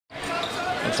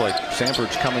like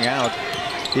Samford's coming out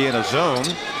in a zone.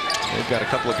 They've got a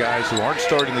couple of guys who aren't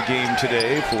starting the game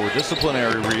today for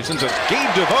disciplinary reasons. As Gabe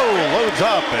DeVoe loads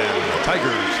up, and the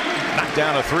Tigers knock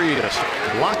down a three to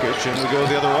Lockage, and we go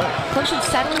the other way. Clemson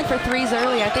settling for threes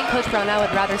early. I think Coach Brownell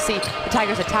would rather see the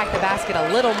Tigers attack the basket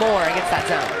a little more against that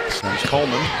zone. There's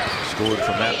Coleman, scored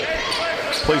from that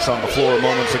place on the floor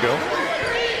moments ago.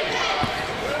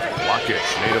 Lockage,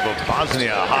 native of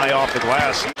Bosnia, high off the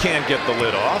glass, can't get the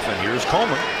lid off, and here's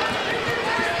Coleman.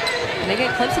 And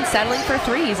again, Clemson settling for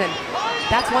threes, and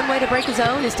that's one way to break a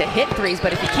zone is to hit threes,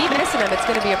 but if you keep missing them, it's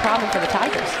going to be a problem for the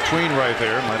Tigers. Tween right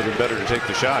there, might have been better to take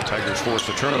the shot. Tigers forced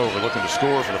a turnover, looking to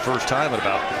score for the first time at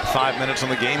about 5 minutes on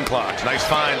the game clock. Nice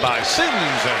find by Sims,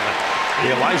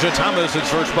 and Elijah Thomas, his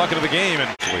first bucket of the game, and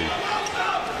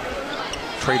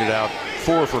traded out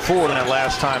 4 for 4 in that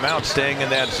last timeout, staying in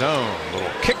that zone. Little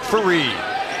kick for Reed,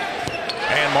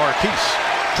 and Marquise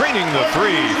draining the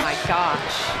three. Oh my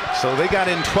gosh. So they got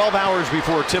in 12 hours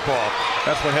before tip-off.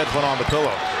 That's when heads went on the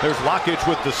pillow. There's Lockage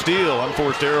with the steal.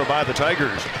 Unforced error by the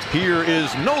Tigers. Here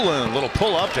is Nolan. Little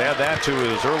pull-up to add that to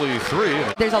his early three.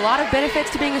 There's a lot of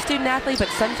benefits to being a student athlete, but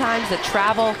sometimes the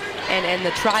travel and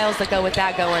the trials that go with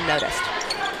that go unnoticed.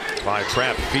 By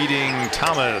Trapp feeding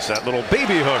Thomas that little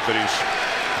baby hook that he's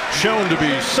shown to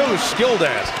be so skilled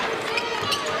at.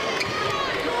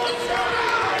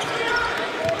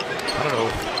 I don't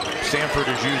know. Samford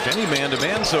has used any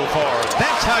man-to-man so far.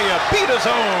 That's how you beat a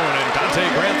zone. And Dante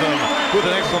Grantham with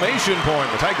an exclamation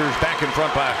point. The Tigers back in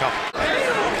front by a couple.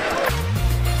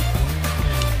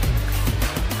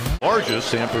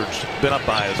 Largest, Samford's been up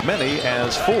by as many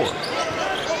as 4.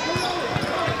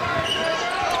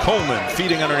 Coleman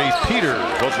feeding underneath Peters.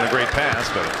 Wasn't a great pass,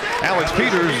 but Alex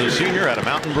Peters, the senior out of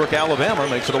Mountain Brook, Alabama,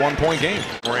 makes it a 1-point game.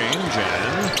 Range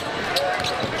and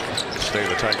stay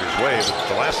the Tigers' way. But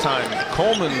the last time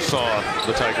Coleman saw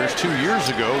the Tigers 2 years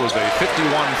ago was a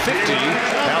 51-50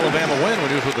 Alabama win when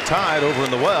he was with the Tide over in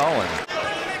the well.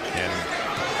 And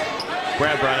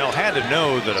Brad Brownell had to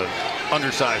know that an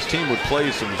undersized team would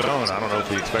play some zone. I don't know if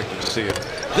he expected to see it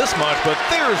this much, but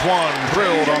there's one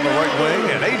drilled on the right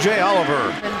wing, and A.J.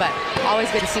 Oliver. But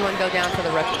always good to see one go down for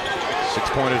the rookie.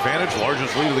 6-point advantage,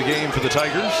 largest lead of the game for the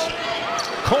Tigers.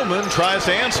 Coleman tries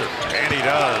to answer, and he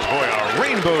does. Boy, a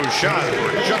rainbow shot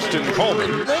for Justin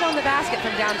Coleman. Lid on the basket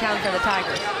from downtown for the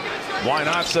Tigers. Why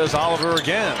not, says Oliver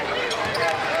again.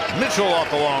 Mitchell off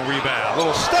the long rebound.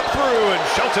 Little step through, and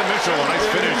Shelton Mitchell, a nice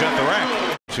finish at the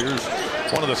rack. Here's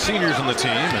one of the seniors on the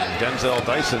team, and Denzel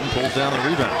Dyson pulls down the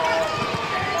rebound.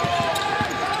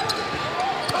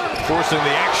 Forcing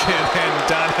the action, and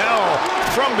Donnell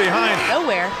from behind.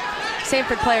 Nowhere.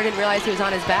 Samford player didn't realize he was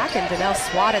on his back, and Donnell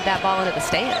swatted that ball into the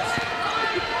stands.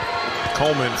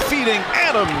 Coleman feeding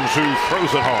Adams, who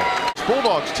throws it home.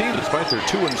 Bulldogs team, despite their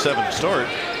 2-7 start,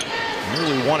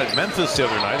 nearly won at Memphis the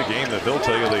other night, a game that they'll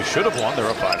tell you they should have won. They're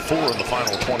up by 4 in the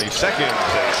final 20 seconds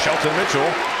as Shelton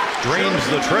Mitchell drains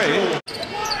the tray.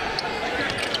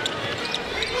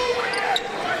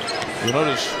 You'll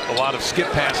notice a lot of skip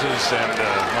passes and,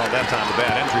 well, that time a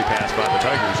bad entry pass by the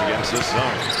Tigers against this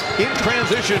zone. In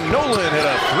transition, Nolan hit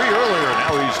a 3 earlier.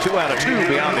 Now he's 2 out of 2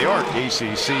 beyond the arc.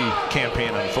 ACC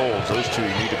campaign unfolds. Those two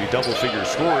need to be double-figure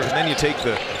scores. And then you take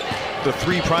the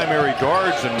 3 primary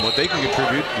guards and what they can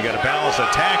contribute. You got to balance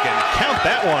attack, and count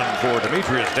that one for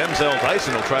Demetrius. Denzel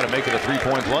Dyson will try to make it a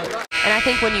 3-point play. And I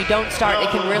think when you don't start, it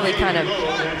can really kind of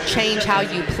change how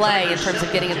you play in terms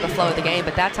of getting into the flow of the game.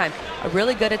 But that time, a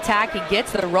really good attack. He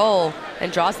gets the roll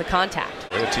and draws the contact.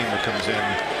 A team that comes in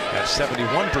at 71%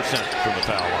 from the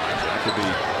foul line. So that could be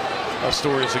a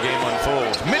story as the game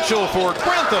unfolds. Mitchell for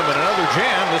Grantham, and another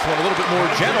jam. This one a little bit more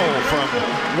gentle from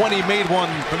when he made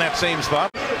one from that same spot.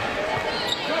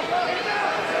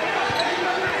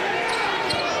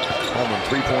 Coleman,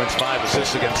 3 points, 5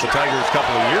 assists against the Tigers a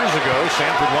couple of years ago.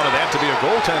 Samford wanted that to be a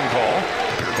goaltend call.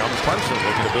 Here comes Clemson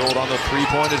looking to build on the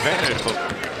 3-point advantage.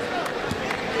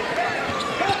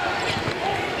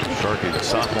 Sharkey, the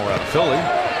sophomore out of Philly.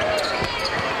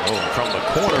 Oh, from the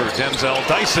corner, Denzel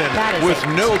Dyson with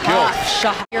no guilt.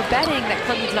 Shot. You're betting that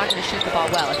Clemson's not going to shoot the ball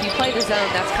well. If you play the zone,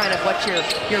 that's kind of what you're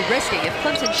risking. If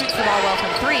Clemson shoots the ball well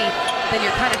from 3, then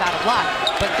you're kind of out of luck.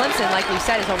 But Clemson, like we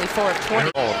said, is only 4 of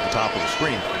 20. All at the top of the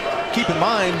screen. Keep in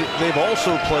mind, they've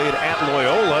also played at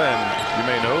Loyola, and you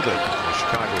may know that the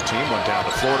Chicago team went down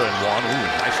to Florida and won. Ooh,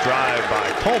 nice drive by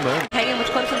Coleman. Hanging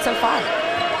with Clemson so far.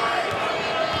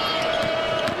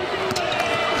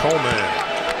 Coleman.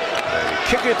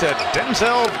 Kick it to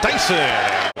Denzel Dyson.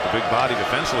 The big body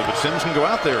defensively, but Sims can go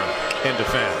out there and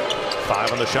defend.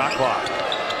 5 on the shot clock.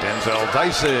 Denzel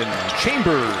Dyson,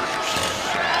 Chambers.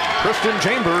 Christian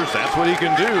Chambers, that's what he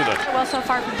can do. Well, so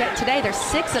far from today, they're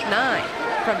 6 of 9.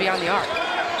 from beyond the arc.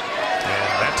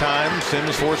 And that time,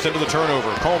 Sims forced into the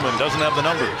turnover. Coleman doesn't have the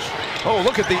numbers. Oh,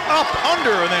 look at the up,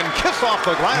 under, and then kiss off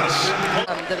the glass.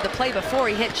 The play before,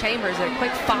 he hit Chambers, a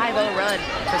quick 5-0 run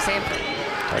for Samford.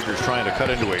 Tigers trying to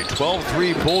cut into a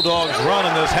 12-3 Bulldogs run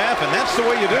in this half, and that's the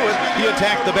way you do it. He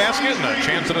attacked the basket and a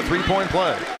chance at a three-point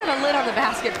play. A lid on the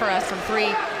basket for us from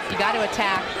three. You got to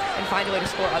attack and find a way to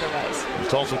score other ways.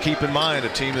 Let's also keep in mind a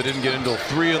team that didn't get until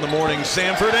 3 in the morning.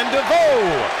 Samford and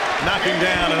DeVoe knocking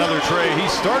down another tray. He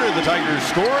started the Tigers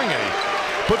scoring, and he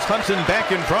puts Clemson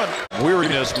back in front.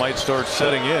 Weariness might start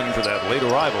setting in for that late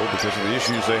arrival because of the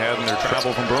issues they had in their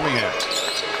travel from Birmingham.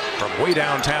 From way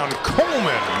downtown,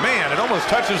 Coleman, man, it almost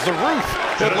touches the roof,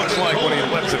 it looks like, when he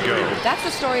lets it go. That's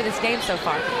the story of this game so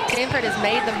far. Samford has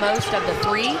made the most of the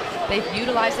three. They've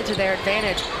utilized it to their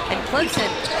advantage. And Clemson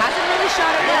hasn't really shot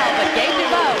it well, but Gabe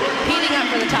DeVoe heating up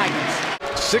for the Tigers.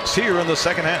 6 here in the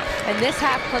second half. And this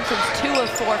half, Clemson's 2 of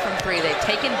 4 from 3. They've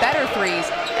taken better threes,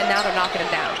 and now they're knocking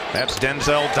them down. That's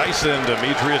Denzel Dyson,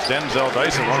 Demetrius Denzel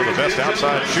Dyson, one of the best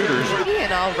outside shooters. And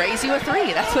I'll raise you a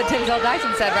 3. That's what Denzel Dyson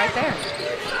said right there.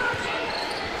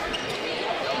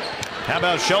 How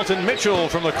about Shelton Mitchell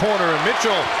from the corner? And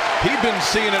Mitchell, he'd been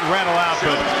seeing it rattle out,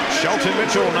 but Shelton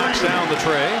Mitchell knocks down the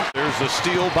tray. There's a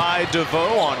steal by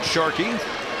DeVoe on Sharkey,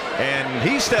 and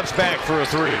he steps back for a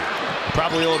 3.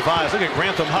 Probably ill-advised. Look at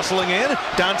Grantham hustling in.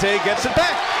 Dante gets it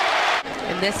back.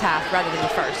 In this half rather than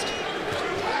the first.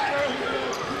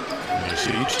 You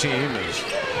see each team has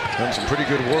done some pretty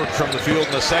good work from the field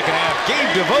in the second half.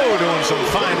 Gabe DeVoe doing some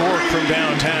fine work from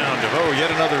downtown. DeVoe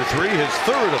yet another 3, his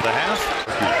 3rd of the half.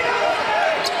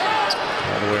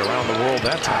 All the way around the world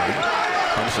that time.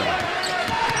 Clemson,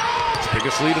 his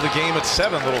biggest lead of the game at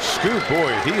 7. Little scoop.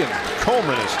 Boy, he and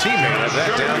Coleman, his teammate, have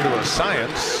that down to a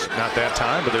science. Not that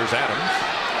time, but there's Adams.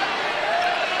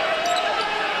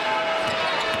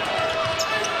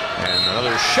 And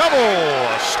another shovel,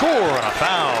 a score, and a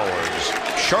foul.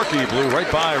 Sharkey blew right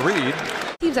by Reed.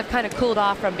 Teams have kind of cooled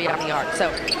off from beyond the arc, so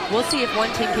we'll see if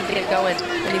one team can get it going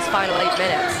in these final 8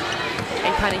 minutes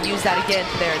and kind of use that again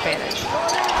to their advantage.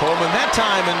 Coleman that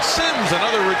time, and Sims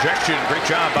another rejection. Great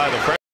job by the freshman.